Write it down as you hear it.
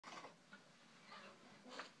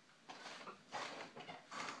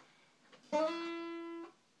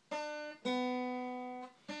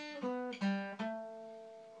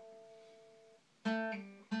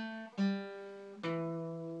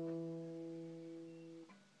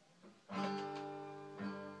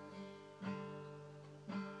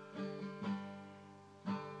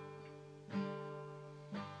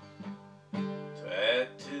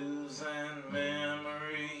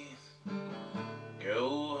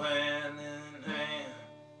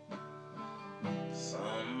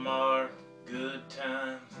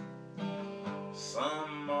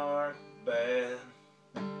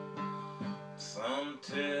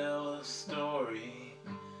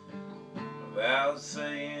without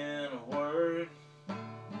saying a word.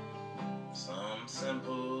 Some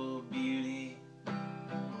simple beauty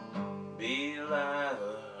be like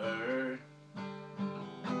a herd.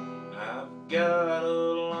 I've got a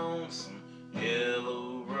lonesome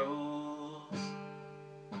yellow rose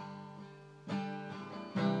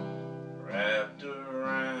wrapped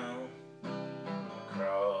around the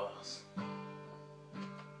cross.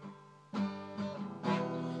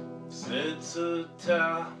 Sits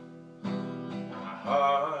atop my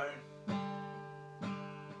heart,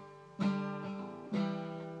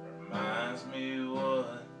 reminds me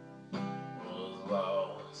what was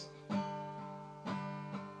lost.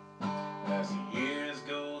 As the years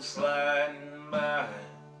go sliding by,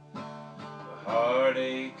 the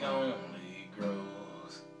heartache only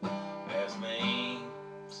grows as the ink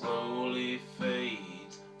slowly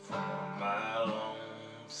fades from my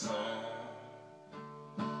lonesome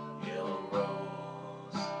yellow rose.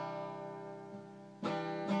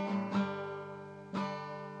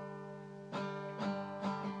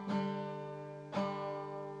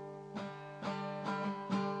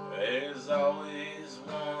 There's always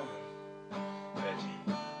one that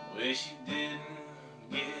you wish you didn't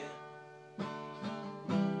get,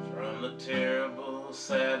 from the terrible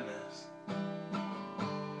sadness,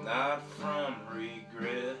 not from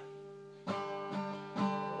regret.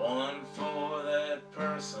 One for that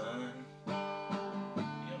person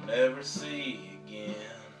you'll never see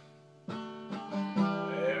again.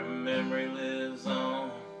 Their memory lives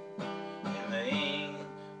on in the ink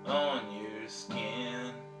on your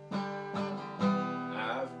skin.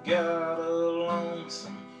 I've got a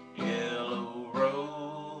lonesome yellow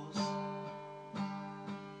rose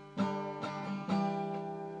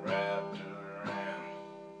wrapped around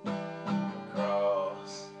the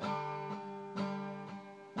cross.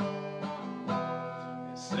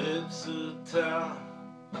 It sits atop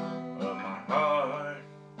of my heart,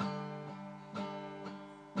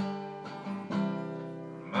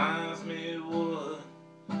 reminds me what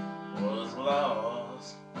was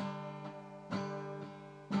lost.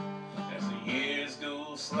 As the years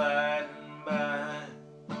go sliding by,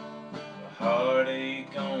 the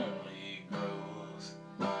heartache only grows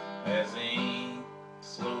as the ink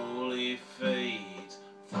slowly fades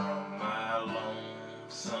from my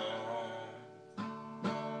lonesome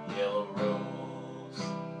yellow rose.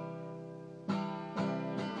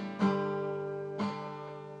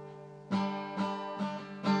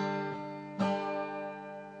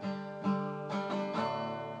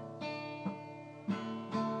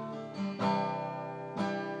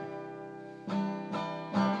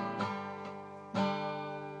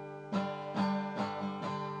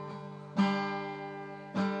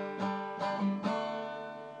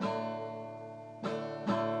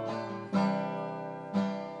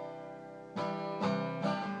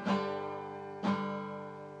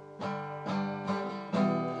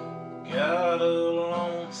 Got a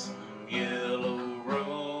lonesome yellow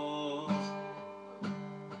rose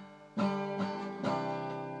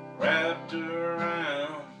wrapped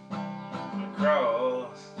around the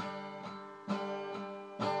cross.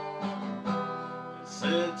 It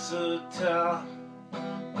sits atop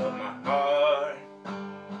of my heart,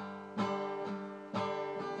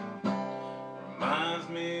 reminds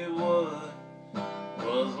me what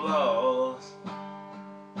was lost.